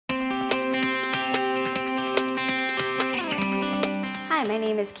my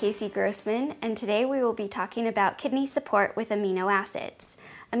name is Kacy Grossman, and today we will be talking about kidney support with amino acids.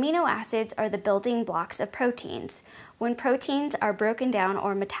 Amino acids are the building blocks of proteins. When proteins are broken down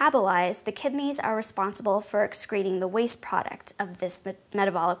or metabolized, the kidneys are responsible for excreting the waste product of this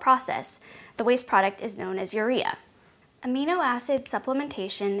metabolic process. The waste product is known as urea. Amino acid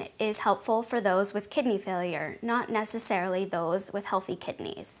supplementation is helpful for those with kidney failure, not necessarily those with healthy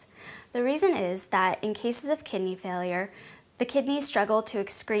kidneys. The reason is that in cases of kidney failure, the kidneys struggle to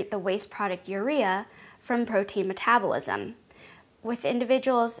excrete the waste product urea from protein metabolism. With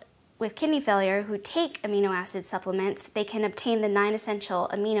individuals with kidney failure who take amino acid supplements, they can obtain the 9 essential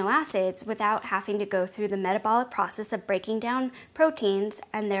amino acids without having to go through the metabolic process of breaking down proteins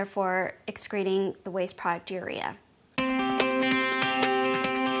and therefore excreting the waste product urea.